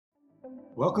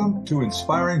Welcome to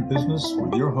Inspiring Business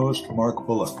with your host, Mark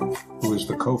Bullock, who is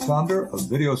the co-founder of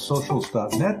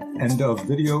videosocials.net and of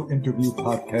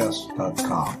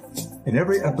videointerviewpodcast.com. In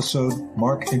every episode,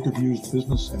 Mark interviews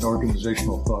business and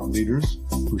organizational thought leaders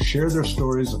who share their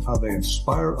stories of how they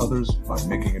inspire others by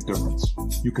making a difference.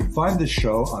 You can find this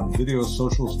show on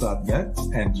videosocials.net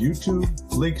and YouTube,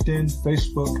 LinkedIn,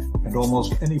 Facebook, and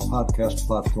almost any podcast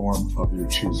platform of your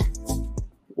choosing.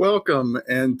 Welcome,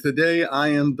 and today I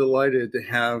am delighted to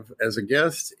have as a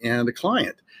guest and a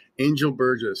client, Anjel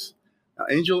Burgess. Now,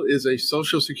 Anjel is a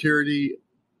Social Security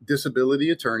disability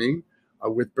attorney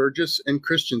with Burgess and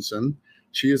Christensen.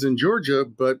 She is in Georgia,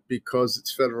 but because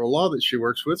it's federal law that she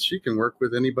works with, she can work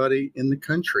with anybody in the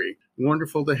country.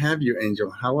 Wonderful to have you,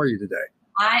 Anjel. How are you today?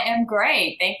 I am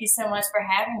great. Thank you so much for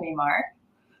having me, Mark.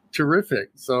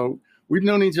 Terrific. So we've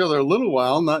known each other a little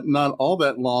while, not all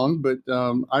that long, but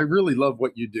I really love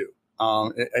what you do.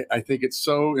 I think it's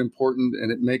so important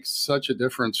and it makes such a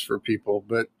difference for people.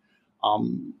 But I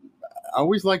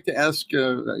always like to ask,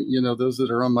 those that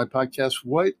are on my podcast,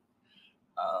 what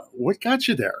got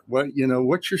you there?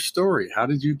 What's your story? How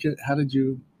did you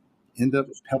end up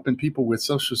helping people with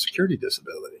Social Security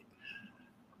disability?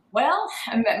 Well,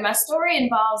 my story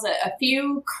involves a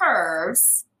few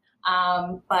curves.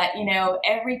 But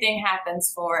everything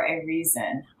happens for a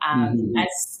reason. I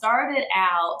started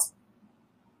out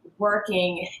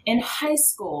working in high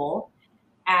school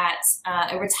at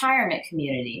a retirement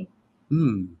community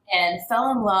and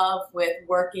fell in love with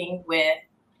working with,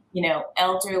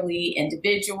 elderly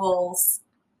individuals.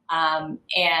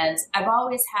 And I've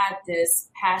always had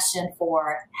this passion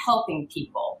for helping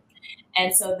people.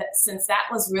 And so since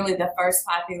that was really the first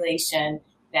population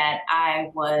that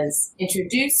I was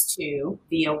introduced to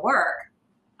via work,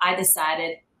 I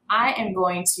decided I am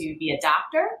going to be a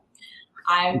doctor.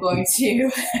 I'm going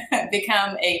to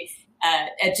become a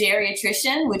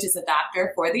geriatrician, which is a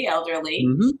doctor for the elderly.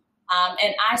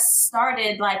 And I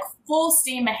started full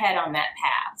steam ahead on that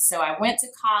path. So I went to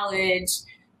college.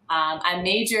 I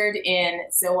majored in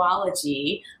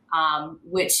zoology,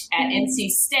 which at NC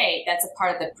State, that's a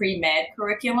part of the pre-med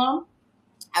curriculum.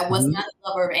 I was not a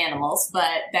lover of animals,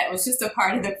 but that was just a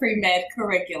part of the pre-med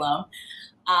curriculum.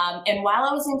 And while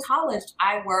I was in college,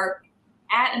 I worked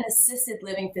at an assisted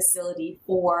living facility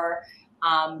for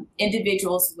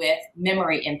individuals with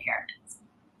memory impairments.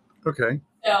 Okay.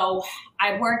 So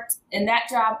I worked in that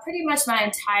job pretty much my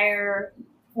entire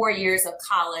 4 years of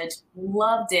college.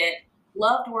 Loved it.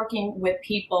 Loved working with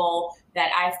people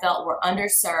that I felt were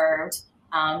underserved,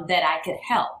 that I could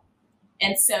help.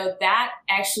 And so that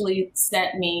actually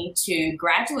sent me to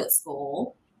graduate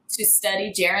school to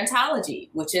study gerontology,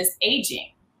 which is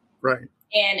aging. Right.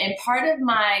 And in part of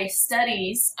my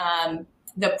studies,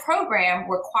 the program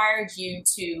required you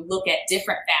to look at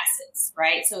different facets,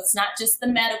 right? So it's not just the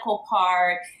medical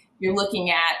part. You're looking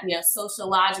at,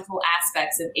 sociological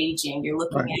aspects of aging. You're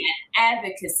looking at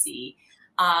advocacy.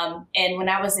 And when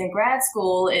I was in grad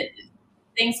school,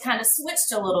 things kind of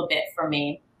switched a little bit for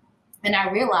me. And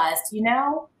I realized,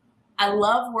 I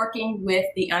love working with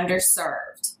the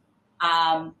underserved.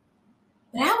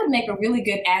 But I would make a really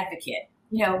good advocate.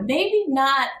 Maybe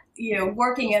not,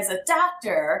 working as a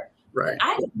doctor, right.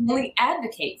 I really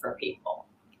advocate for people.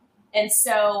 And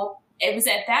so it was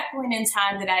at that point in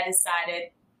time that I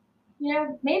decided,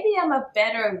 maybe I'm a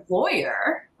better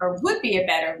lawyer or would be a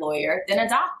better lawyer than a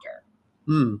doctor.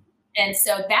 And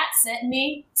so that sent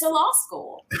me to law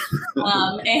school.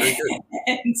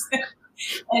 And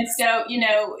so,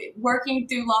 working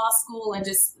through law school and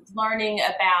just learning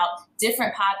about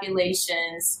different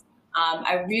populations,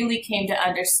 I really came to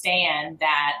understand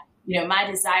that, my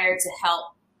desire to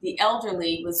help the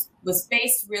elderly was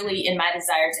based really in my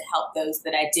desire to help those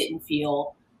that I didn't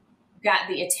feel got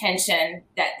the attention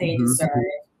that they deserved,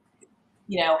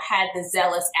 had the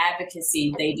zealous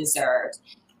advocacy they deserved.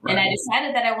 Right. And I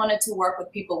decided that I wanted to work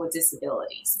with people with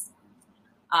disabilities.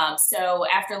 So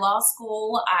after law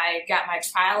school, I got my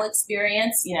trial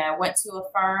experience. I went to a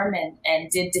firm and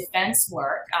did defense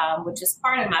work, which is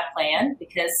part of my plan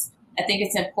because I think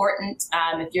it's important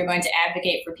if you're going to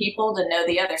advocate for people to know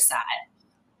the other side.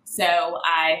 So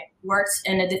I worked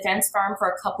in a defense firm for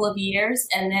a couple of years,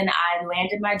 and then I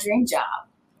landed my dream job,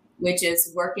 which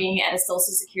is working at a Social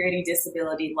Security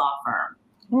disability law firm.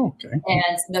 Okay.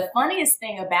 And the funniest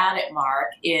thing about it,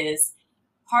 Mark, is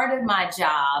part of my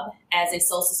job as a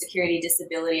Social Security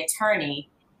disability attorney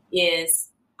is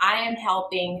I am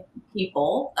helping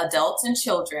people, adults and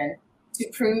children, to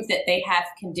prove that they have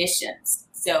conditions.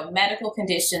 So medical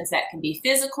conditions that can be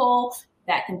physical,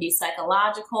 that can be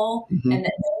psychological, and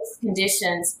that those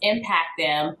conditions impact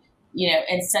them,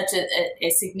 in such a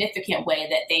significant way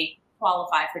that they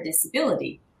qualify for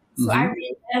disability. So I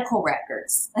read medical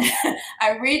records.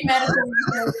 I read medical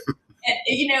records. And,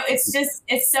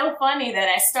 it's so funny that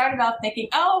I started off thinking,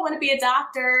 oh, I want to be a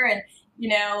doctor. And,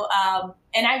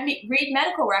 and I read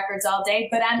medical records all day,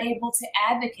 but I'm able to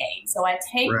advocate. So I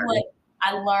take what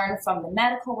I learn from the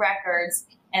medical records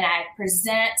and I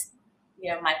present,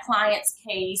 my client's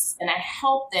case, and I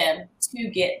help them to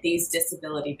get these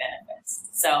disability benefits.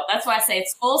 So that's why I say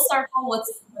it's full circle with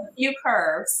a few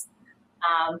curves.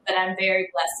 But I'm very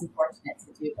blessed and fortunate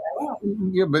to do that.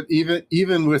 Yeah, but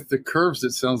even with the curves,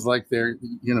 it sounds like they're,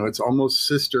 it's almost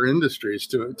sister industries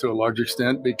to a large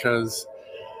extent, because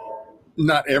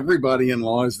not everybody in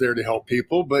law is there to help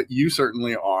people, but you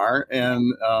certainly are,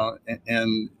 and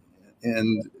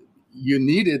you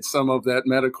needed some of that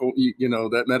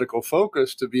medical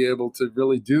focus to be able to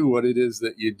really do what it is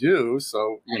that you do.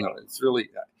 So it's really,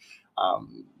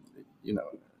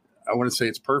 I want to say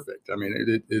it's perfect. I mean,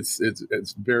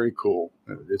 it's very cool.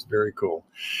 It's very cool.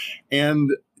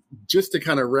 And just to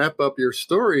kind of wrap up your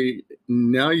story,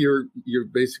 now you're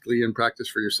basically in practice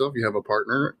for yourself. You have a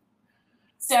partner.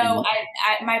 So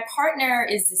my partner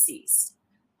is deceased.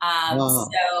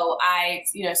 So I,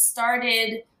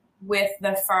 started with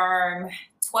the firm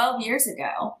 12 years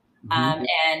ago. And,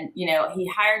 he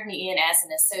hired me in as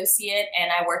an associate,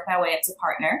 and I worked my way up to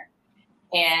partner.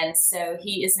 And so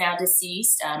he is now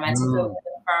deceased. I took over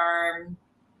the firm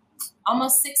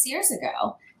almost 6 years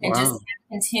ago and just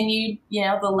continued,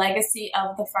 the legacy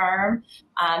of the firm.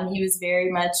 He was very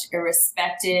much a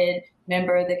respected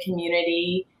member of the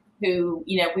community who,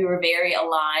 we were very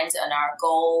aligned on our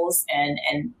goals and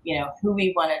who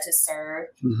we wanted to serve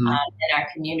in our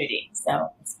community. So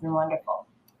it's been wonderful.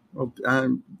 Well,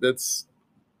 that's,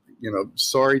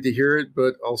 sorry to hear it,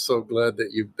 but also glad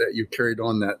that you carried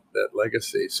on that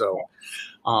legacy. So,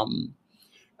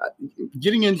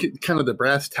 getting into kind of the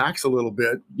brass tacks a little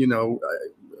bit,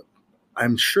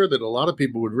 I'm sure that a lot of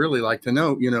people would really like to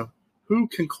know, who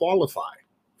can qualify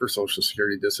for Social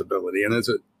Security disability, and is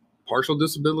it partial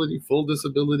disability, full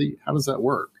disability? How does that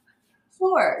work?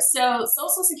 Sure. So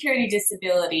Social Security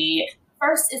disability,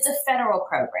 first, it's a federal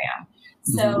program.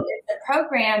 So it's a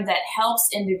program that helps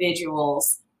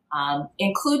individuals,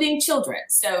 including children.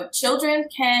 So children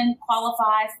can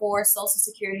qualify for Social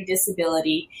Security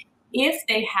disability if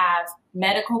they have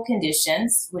medical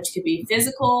conditions, which could be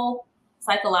physical,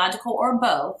 psychological, or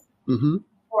both,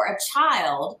 for a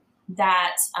child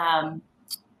that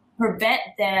prevent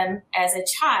them as a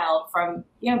child from,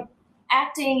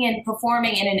 acting and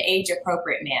performing in an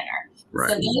age-appropriate manner. Right.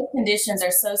 So these conditions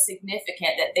are so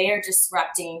significant that they are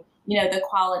disrupting, the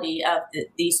quality of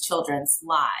these children's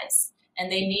lives. And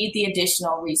they need the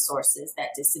additional resources that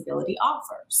disability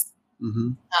offers.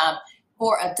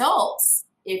 For adults,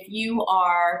 if you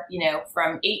are,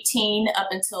 from 18 up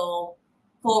until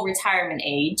full retirement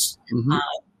age,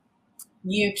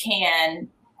 you can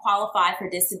qualify for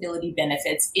disability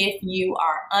benefits if you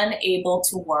are unable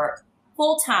to work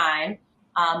full-time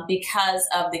because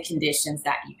of the conditions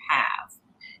that you have.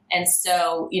 And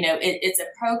so, it's a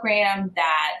program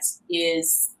that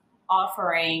is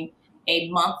offering a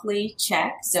monthly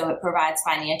check, so it provides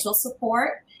financial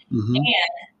support. And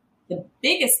the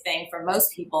biggest thing for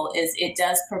most people is it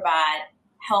does provide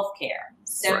health care.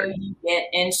 So you get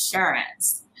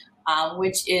insurance,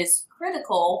 which is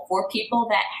critical for people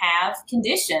that have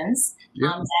conditions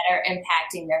that are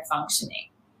impacting their functioning.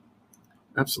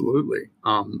 Absolutely.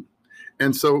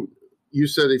 And so you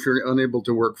said if you're unable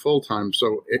to work full-time,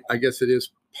 so I guess it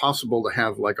is possible to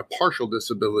have like a partial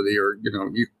disability, or,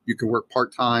 you can work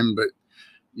part-time, but,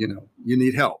 you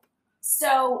need help.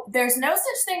 So there's no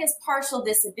such thing as partial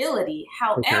disability.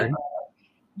 However,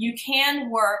 you can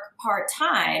work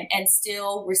part-time and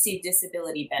still receive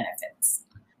disability benefits.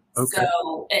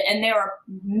 So, and there are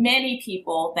many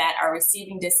people that are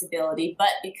receiving disability,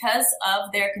 but because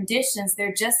of their conditions,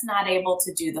 they're just not able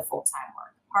to do the full-time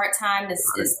work. Part-time is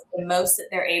the most that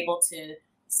they're able to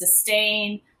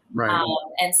sustain.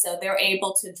 And so they're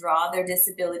able to draw their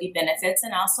disability benefits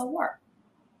and also work.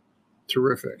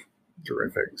 Terrific.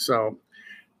 So,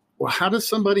 well, how does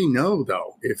somebody know,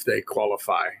 though, if they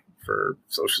qualify for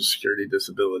Social Security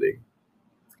disability?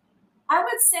 I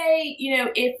would say,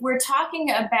 if we're talking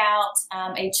about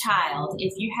a child,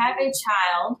 if you have a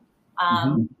child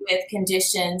with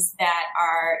conditions that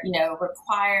are,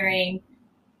 requiring,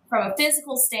 from a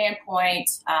physical standpoint,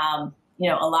 a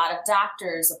lot of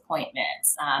doctor's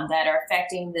appointments that are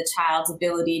affecting the child's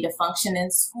ability to function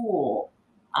in school.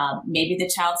 Maybe the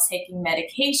child's taking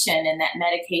medication and that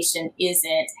medication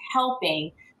isn't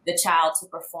helping the child to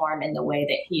perform in the way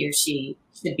that he or she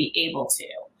should be able to.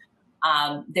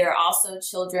 There are also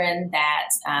children that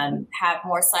have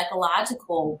more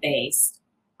psychological based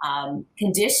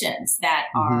conditions that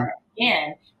are,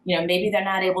 again, maybe they're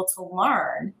not able to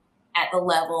learn at the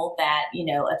level that,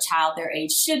 a child their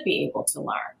age should be able to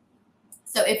learn.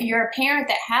 So if you're a parent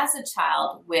that has a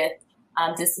child with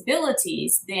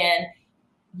disabilities, then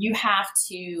you have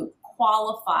to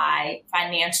qualify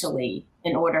financially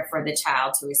in order for the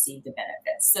child to receive the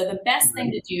benefits. So the best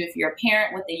thing to do if you're a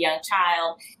parent with a young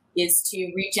child is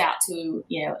to reach out to,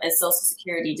 a Social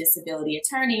Security disability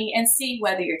attorney and see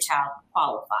whether your child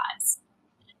qualifies.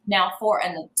 Now, for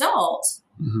an adult,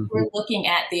 we're looking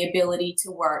at the ability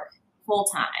to work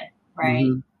full-time, right?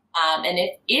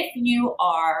 And if you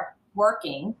are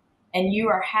working and you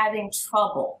are having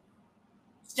trouble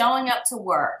showing up to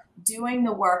work, doing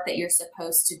the work that you're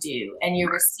supposed to do, and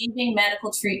you're receiving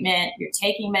medical treatment, you're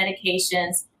taking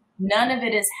medications, none of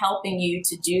it is helping you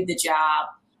to do the job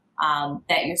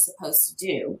that you're supposed to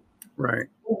do, right?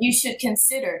 You should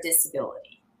consider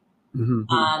disability.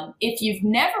 If you've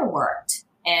never worked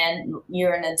and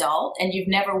you're an adult and you've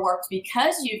never worked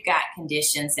because you've got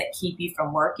conditions that keep you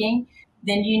from working,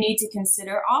 then you need to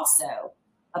consider also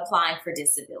applying for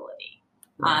disability.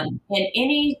 And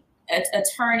any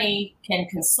attorney can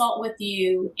consult with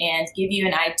you and give you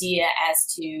an idea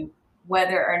as to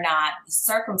whether or not the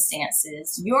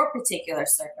circumstances, your particular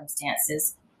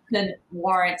circumstances, could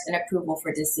warrant an approval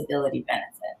for disability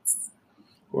benefits.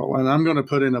 Well, and I'm going to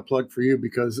put in a plug for you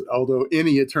because although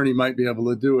any attorney might be able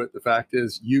to do it, the fact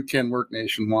is you can work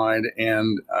nationwide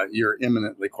and you're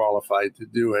eminently qualified to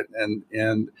do it. And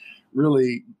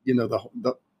really,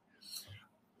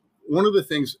 one of the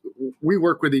things, we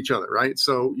work with each other, right?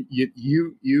 So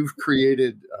you've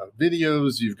created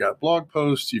videos, you've got blog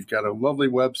posts, you've got a lovely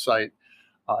website,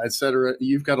 et cetera.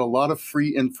 You've got a lot of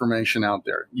free information out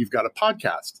there. You've got a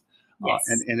podcast,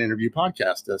 an interview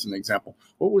podcast, as an example.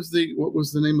 What was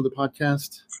the name of the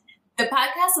podcast? The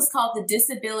podcast is called The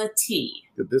Disability.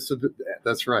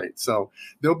 That's right. So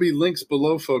there'll be links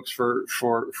below, folks, for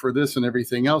this and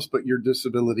everything else. But your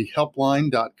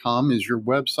disabilityhelpline.com is your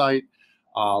website.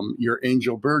 Your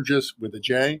Anjel Burgess with a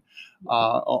J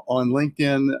on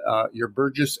LinkedIn, your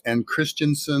Burgess and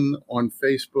Christensen on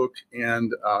Facebook,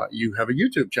 and you have a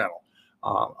YouTube channel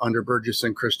under Burgess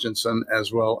and Christensen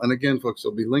as well. And again, folks,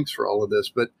 there'll be links for all of this.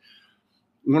 But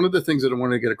one of the things that I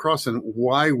want to get across and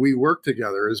why we work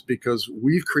together is because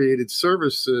we've created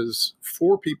services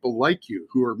for people like you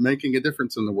who are making a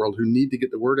difference in the world, who need to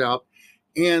get the word out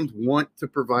and want to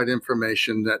provide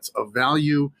information that's of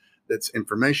value, that's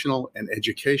informational and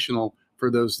educational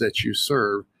for those that you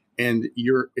serve. And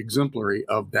you're exemplary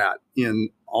of that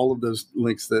in all of those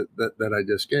links that I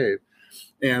just gave.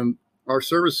 And our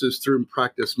services through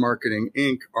Practice Marketing,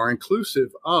 Inc. are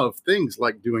inclusive of things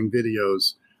like doing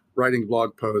videos, writing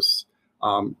blog posts,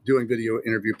 doing video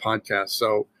interview podcasts.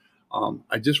 So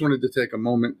I just wanted to take a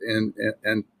moment and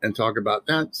talk about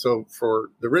that. So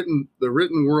for the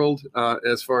written world,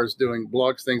 as far as doing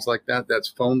blogs, things like that,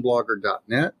 that's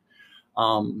phoneblogger.net.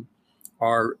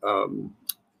 Our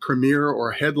premier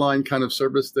or headline kind of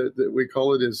service that we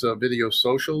call it is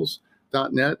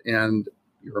videosocials.net, and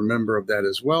you're a member of that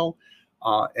as well.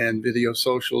 And Video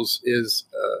Socials is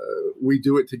we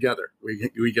do it together.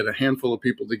 We get a handful of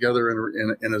people together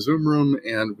in a Zoom room,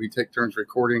 and we take turns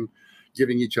recording,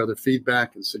 giving each other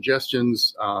feedback and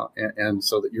suggestions, and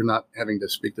so that you're not having to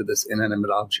speak to this inanimate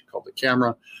object called the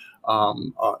camera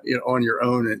on your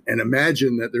own, and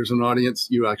imagine that there's an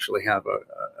audience. You actually have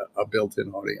a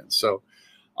built-in audience. So,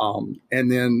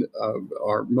 and then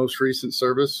our most recent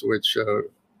service, which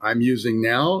I'm using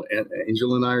now, and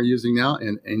Anjel and I are using now,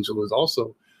 and Anjel is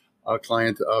also a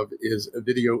client of, is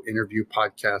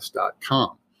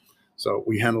videointerviewpodcast.com. So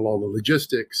we handle all the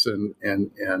logistics and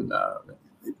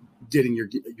getting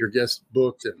your guest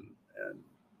booked and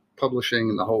publishing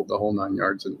and the whole 9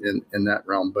 yards in that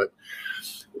realm. But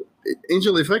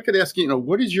Anjel, if I could ask you,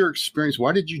 what is your experience?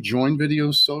 Why did you join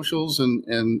Video Socials, and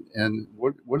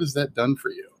what has that done for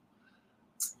you?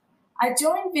 I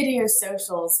joined Video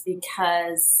Socials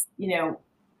because,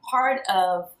 part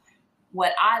of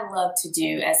what I love to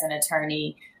do as an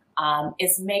attorney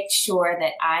is make sure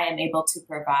that I am able to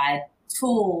provide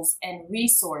tools and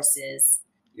resources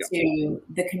to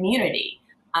the community.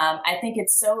 I think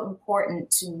it's so important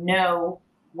to know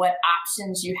what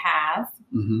options you have,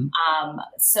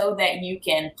 so that you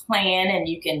can plan and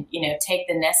you can, take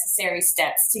the necessary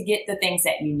steps to get the things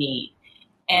that you need.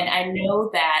 And I know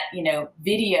that,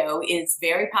 video is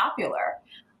very popular.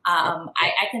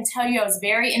 I can tell you I was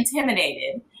very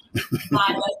intimidated by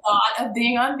the thought of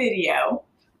being on video.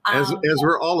 As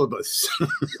were all of us. But,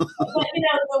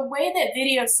 the way that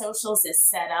Video Socials is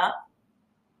set up,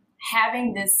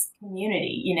 having this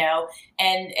community, you know,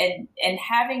 and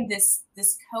having this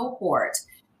cohort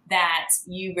that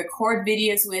you record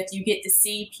videos with. You get to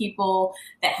see people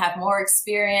that have more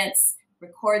experience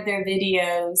record their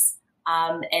videos,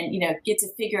 and, you know, get to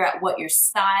figure out what your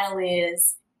style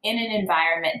is in an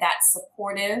environment that's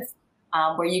supportive,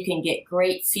 where you can get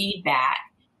great feedback,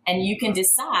 and you can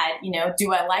decide, you know,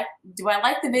 do I like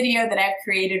the video that I've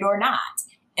created or not?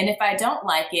 And if I don't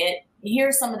like it, here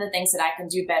are some of the things that I can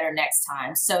do better next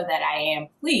time so that I am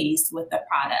pleased with the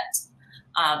product.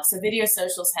 So Video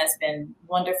Socials has been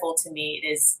wonderful to me. It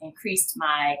has increased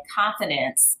my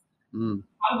confidence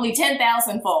probably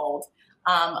 10,000 fold,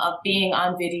 of being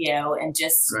on video and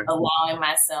just allowing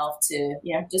myself to,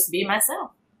 you know, just be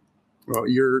myself. Well,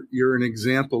 you're an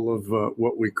example of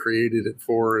what we created it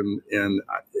for, and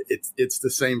it's the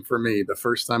same for me. The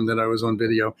first time that I was on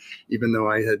video, even though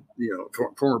I had, you know,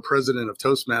 former president of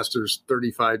Toastmasters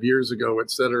 35 years ago, et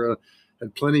cetera,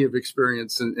 had plenty of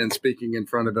experience in speaking in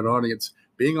front of an audience,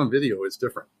 being on video is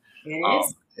different. It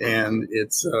is. And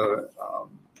it's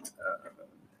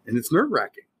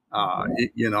nerve-wracking,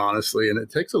 you know, honestly, and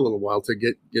it takes a little while to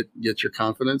get your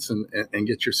confidence and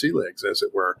get your sea legs, as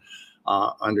it were,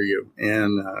 under you.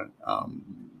 And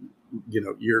you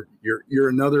know, you're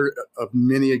another of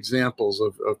many examples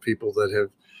of people that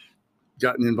have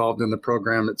gotten involved in the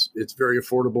program. It's very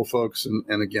affordable, folks.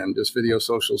 And again, just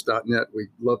videosocials.net. We'd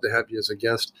love to have you as a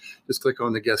guest. Just click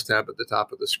on the guest tab at the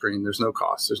top of the screen. There's no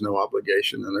cost, there's no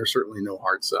obligation, and there's certainly no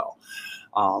hard sell.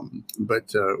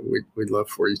 But we'd love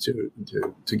for you to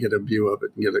get a view of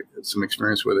it and get some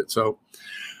experience with it. So,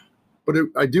 but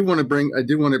I do want to bring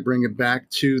it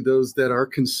back to those that are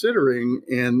considering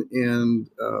and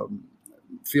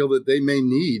feel that they may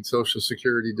need Social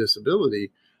Security disability.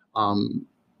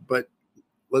 But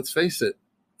let's face it,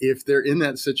 if they're in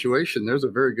that situation, there's a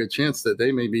very good chance that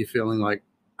they may be feeling like,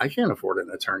 I can't afford an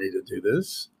attorney to do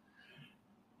this.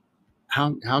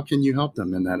 How can you help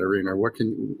them in that arena?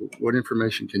 What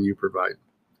information can you provide?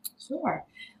 Sure.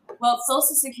 Well,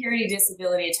 Social Security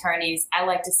disability attorneys, I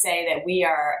like to say that we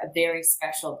are a very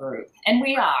special group, and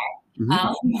we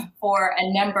are, for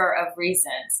a number of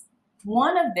reasons.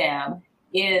 One of them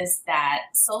is that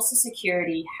Social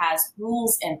Security has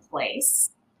rules in place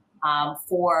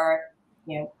for,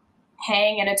 you know,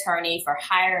 paying an attorney, for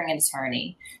hiring an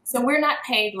attorney. So we're not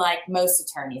paid like most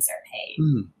attorneys are paid.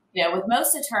 You know, with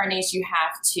most attorneys, you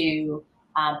have to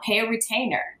pay a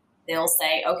retainer. They'll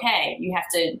say, okay, you have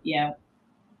to, you know,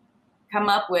 come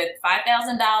up with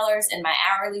 $5,000 and my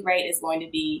hourly rate is going to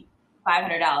be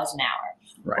 $500 an hour.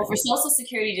 Right. Well, for Social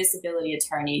Security disability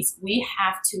attorneys, we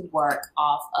have to work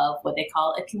off of what they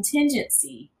call a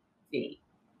contingency fee.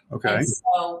 Okay. And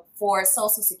so for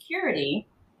Social Security,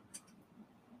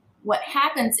 what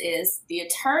happens is the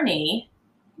attorney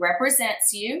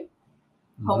represents you,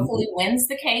 hopefully wins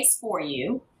the case for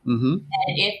you. And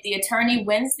if the attorney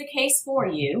wins the case for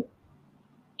you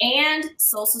and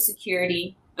Social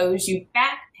Security owes you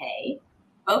back pay,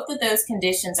 both of those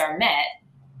conditions are met,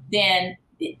 then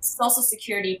Social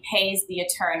Security pays the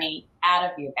attorney out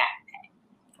of your back pay.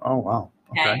 Oh, wow.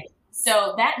 Okay.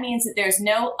 So that means that there's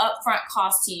no upfront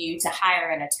cost to you to hire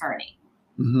an attorney.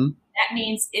 That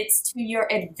means it's to your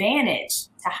advantage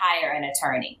to hire an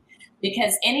attorney,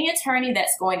 because any attorney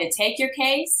that's going to take your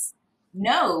case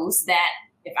knows that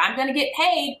if I'm going to get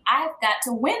paid, I've got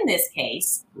to win this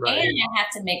case, and I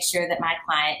have to make sure that my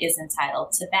client is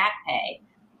entitled to back pay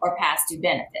or past due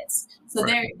benefits. So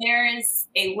there is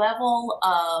a level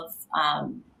of,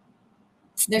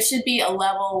 there should be a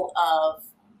level of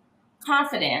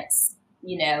confidence,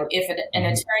 you know, if an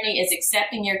attorney is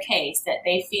accepting your case, that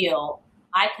they feel,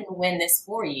 I can win this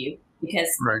for you because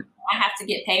I have to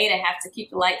get paid, I have to keep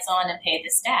the lights on and pay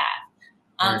the staff.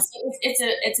 So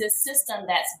it's a system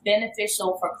that's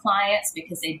beneficial for clients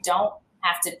because they don't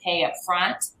have to pay up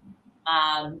front.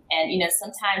 And, you know,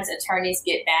 sometimes attorneys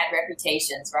get bad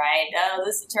reputations, right? Oh,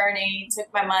 this attorney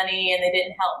took my money and they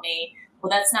didn't help me.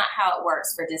 Well, that's not how it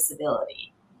works for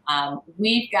disability.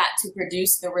 We've got to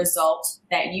produce the result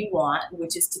that you want,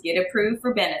 which is to get approved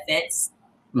for benefits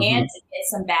and to get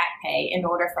some back pay in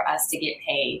order for us to get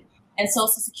paid. And Social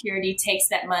Security takes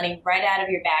that money right out of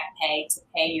your back pay to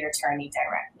pay your attorney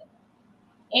directly.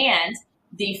 And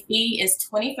the fee is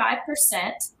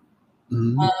 25%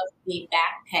 of the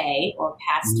back pay or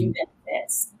past due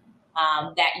benefits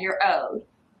that you're owed.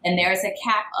 And there's a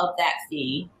cap of that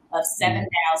fee of $7,200.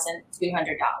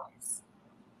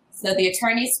 So the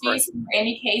attorney's fees for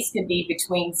any case could be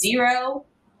between $0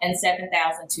 and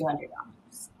 $7,200.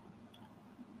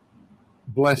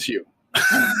 Bless you.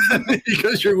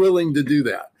 Because you're willing to do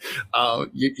that.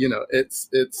 You know, it's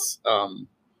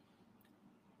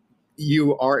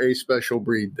you are a special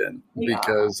breed then,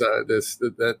 because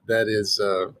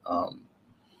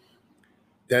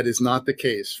that is not the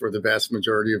case for the vast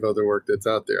majority of other work that's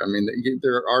out there. I mean,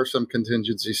 there are some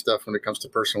contingency stuff when it comes to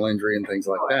personal injury and things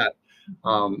like that.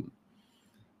 I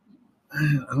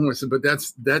don't want to say, but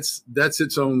that's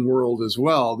its own world as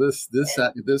well. This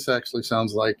actually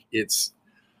sounds like it's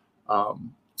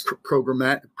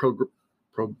programmatic.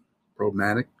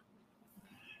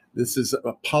 This is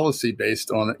a policy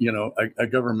based on, a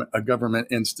government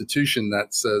institution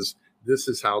that says this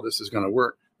is how this is going to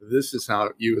work. This is how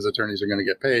you as attorneys are going to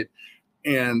get paid.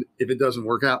 And if it doesn't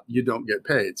work out, you don't get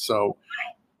paid. So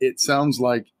it sounds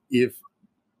like if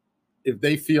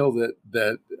they feel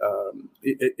that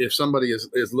if somebody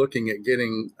is looking at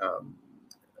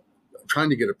trying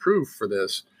to get approved for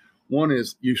this, one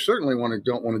is you certainly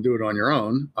don't want to do it on your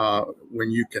own when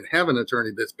you can have an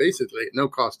attorney that's basically at no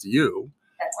cost to you.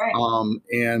 That's right.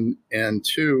 And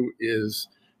two is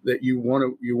that you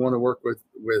want to work with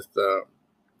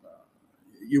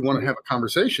you want to have a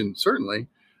conversation, certainly,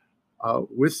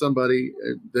 with somebody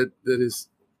that is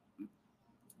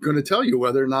going to tell you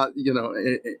whether or not,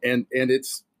 and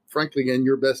it's frankly in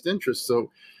your best interest.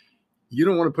 So you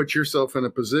don't want to put yourself in a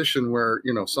position where,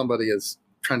 somebody is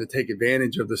trying to take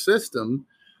advantage of the system.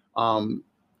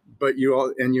 But you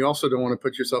also don't want to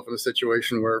put yourself in a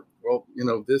situation where, well,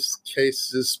 this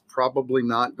case is probably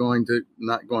not going to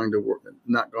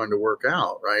work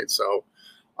out. Right. So,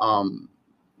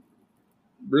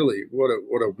 really, what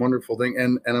a wonderful thing.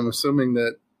 And I'm assuming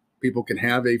that people can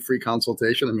have a free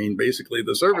consultation. I mean, basically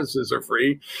the services are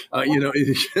free,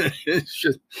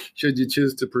 should you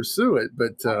choose to pursue it.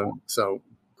 But so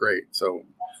great. So,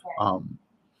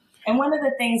 and one of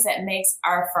the things that makes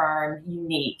our firm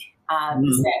unique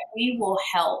is that we will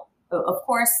help, of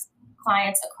course,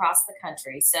 clients across the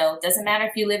country. So it doesn't matter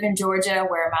if you live in Georgia,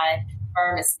 where my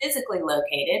firm is physically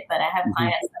located, but I have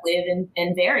clients that live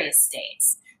in various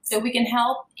states. So we can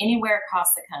help anywhere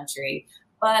across the country.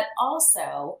 But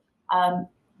also,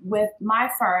 with my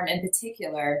firm in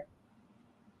particular,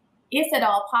 if at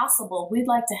all possible, we'd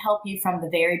like to help you from the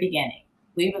very beginning.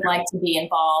 We would like to be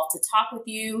involved, to talk with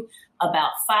you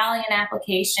about filing an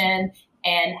application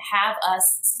and have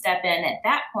us step in at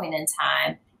that point in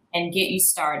time and get you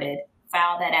started,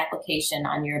 file that application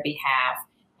on your behalf,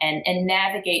 and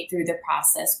navigate through the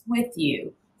process with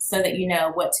you so that you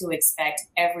know what to expect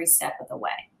every step of the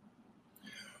way.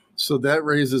 So that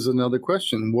raises another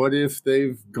question. What if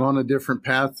they've gone a different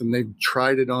path and they've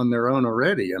tried it on their own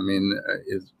already? I mean,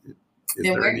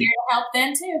 then we're here to help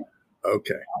them too.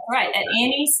 Okay. That's right. At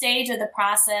any stage of the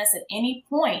process, at any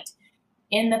point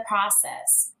in the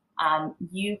process,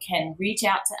 you can reach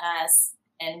out to us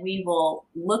and we will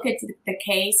look at the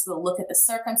case, we'll look at the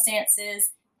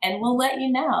circumstances, and we'll let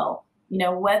you know,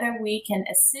 whether we can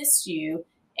assist you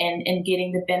in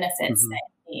getting the benefits that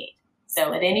you need.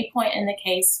 So at any point in the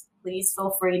case, please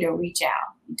feel free to reach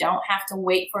out. You don't have to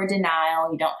wait for a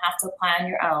denial. You don't have to apply on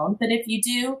your own. But if you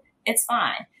do, it's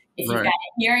fine. If you've got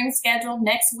a hearing scheduled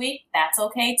next week, that's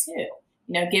okay too.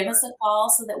 Give us a call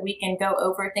so that we can go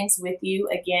over things with you.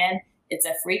 Again, it's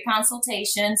a free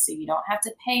consultation, so you don't have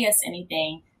to pay us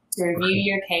anything to review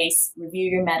your case,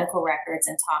 review your medical records,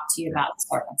 and talk to you about the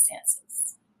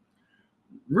circumstances.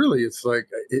 Really, it's like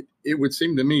it would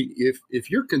seem to me if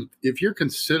you're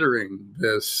considering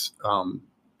this,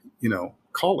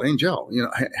 call Anjel,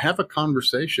 have a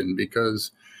conversation,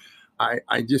 because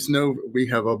I just know we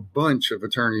have a bunch of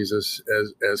attorneys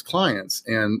as clients,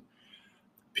 and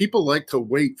people like to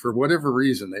wait for whatever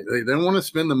reason. They don't want to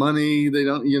spend the money. They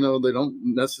don't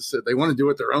necessarily, they want to do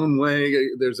it their own way.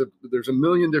 There's a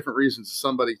million different reasons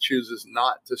somebody chooses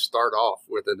not to start off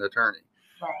with an attorney.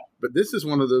 Right. But this is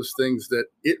one of those things that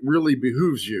it really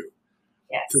behooves you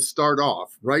to start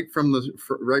off right from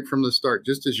the start,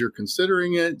 just as you're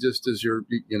considering it, just as you're,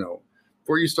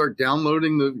 before you start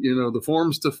downloading the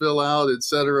forms to fill out, et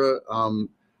cetera.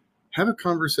 Have a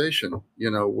conversation,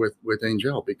 with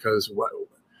Anjel, because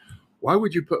why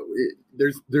would you put,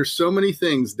 there's so many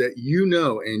things that,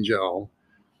 Anjel,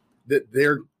 that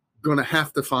they're going to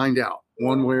have to find out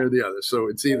one way or the other. So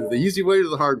it's either the easy way or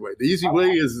the hard way. The easy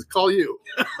way is call you.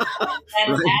 That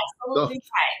is absolutely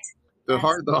right. The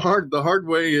hard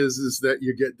way is that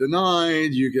you get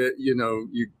denied. You get, you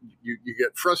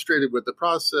get frustrated with the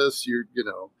process. You've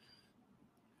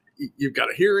got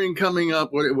a hearing coming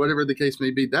up, whatever the case may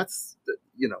be. That's,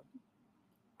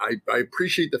 I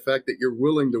appreciate the fact that you're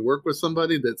willing to work with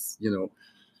somebody that's,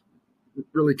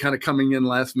 really kind of coming in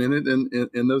last minute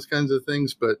and those kinds of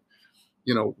things. But,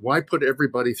 why put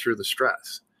everybody through the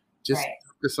stress? Just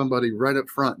talk to somebody right up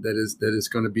front that is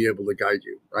going to be able to guide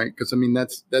you. Right. Because, I mean,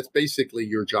 that's basically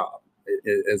your job.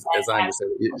 As I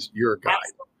understand it, is your guide.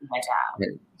 Absolutely my job.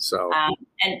 Right. So,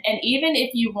 and even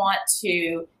if you want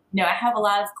to, I have a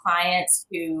lot of clients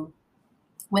who,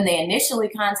 when they initially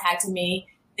contacted me,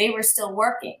 they were still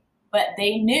working, but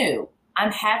they knew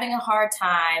I'm having a hard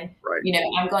time. Right.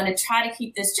 I'm going to try to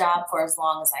keep this job for as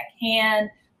long as I can.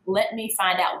 Let me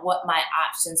find out what my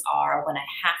options are when I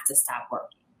have to stop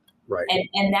working. Right.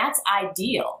 And that's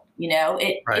ideal.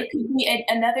 It could be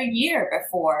another year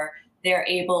before they're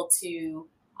able to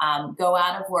go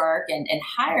out of work and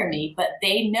hire me, but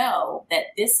they know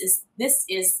that this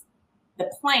is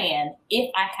the plan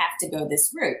if I have to go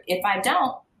this route. If I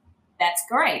don't, that's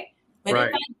great. But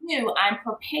if I do, I'm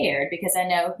prepared because I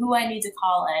know who I need to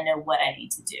call and I know what I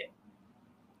need to do.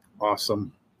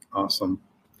 Awesome.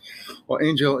 Well,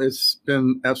 Anjel, it's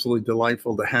been absolutely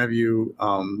delightful to have you.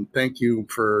 Thank you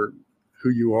for who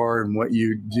you are and what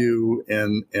you do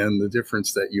and the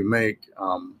difference that you make.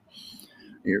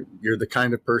 You're the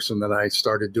kind of person that I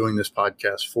started doing this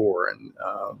podcast for, and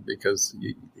because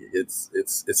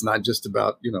it's not just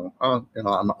about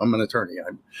I'm an attorney.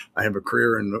 I have a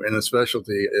career and a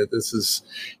specialty.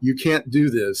 You can't do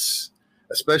this,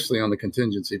 especially on the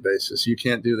contingency basis. You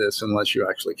can't do this unless you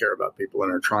actually care about people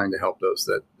and are trying to help those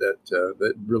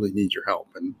that really need your help.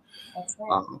 And that's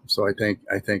right. So I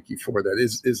thank you for that.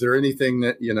 Is there anything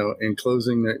that in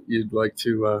closing that you'd like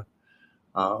to?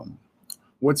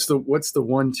 What's the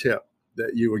one tip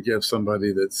that you would give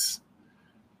somebody that's?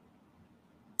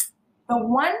 The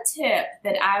one tip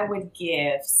that I would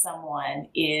give someone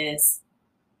is,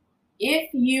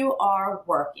 if you are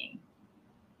working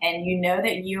and you know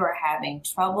that you are having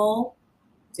trouble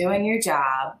doing your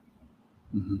job,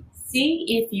 see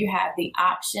if you have the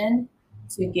option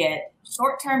to get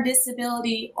short-term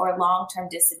disability or long-term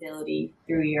disability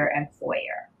through your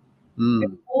employer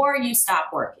before you stop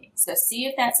working. So see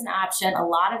if that's an option. A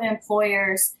lot of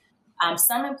employers,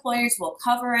 some employers will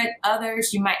cover it.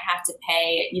 Others, you might have to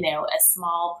pay, a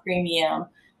small premium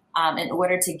in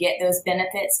order to get those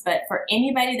benefits. But for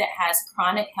anybody that has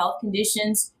chronic health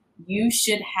conditions, you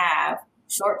should have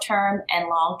short-term and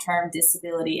long-term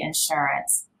disability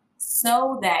insurance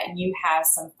so that you have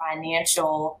some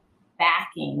financial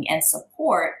backing and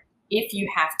support if you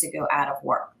have to go out of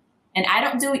work. And I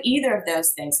don't do either of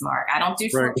those things, Mark. I don't do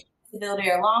short-term disability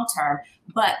or long-term,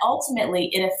 but ultimately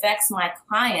it affects my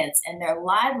clients and their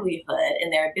livelihood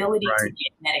and their ability to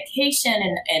get medication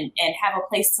and have a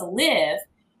place to live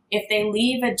if they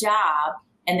leave a job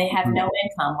and they have no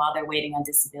income while they're waiting on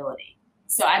disability.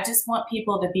 So I just want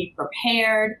people to be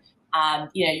prepared.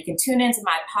 You can tune into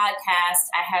my podcast.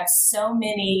 I have so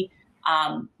many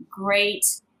great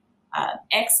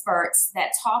experts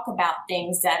that talk about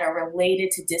things that are related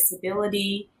to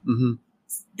disability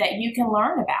that you can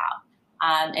learn about,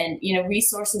 and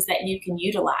resources that you can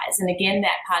utilize. And again,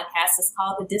 that podcast is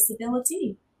called The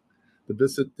Disability.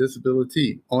 The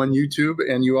Disability on YouTube,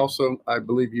 and you also, I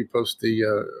believe, you post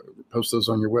those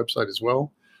on your website as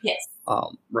well. Yes.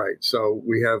 Right. So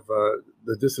we have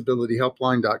the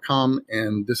disabilityhelpline.com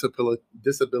and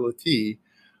disability.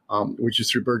 Which is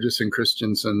through Burgess and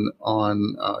Christensen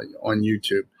on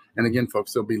YouTube. And again,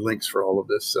 folks, there'll be links for all of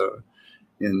this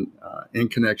in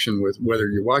connection with whether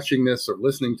you're watching this or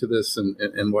listening to this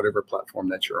and whatever platform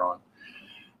that you're on.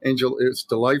 Anjel, it's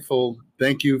delightful.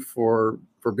 Thank you for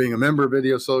being a member of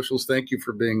Video Socials. Thank you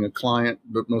for being a client,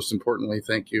 but most importantly,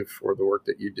 thank you for the work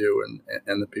that you do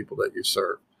and the people that you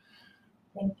serve.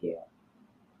 Thank you.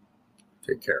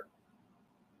 Take care.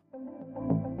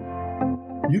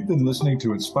 You've been listening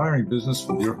to Inspiring Business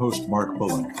with your host, Mark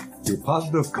Bullock. Your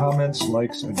positive comments,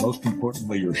 likes, and most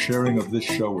importantly, your sharing of this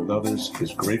show with others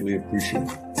is greatly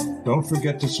appreciated. Don't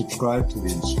forget to subscribe to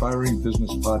the Inspiring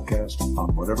Business Podcast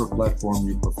on whatever platform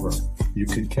you prefer. You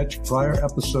can catch prior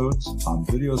episodes on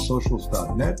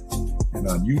videosocials.net and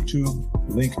on YouTube,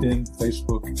 LinkedIn,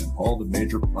 Facebook, and all the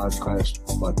major podcast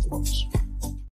platforms.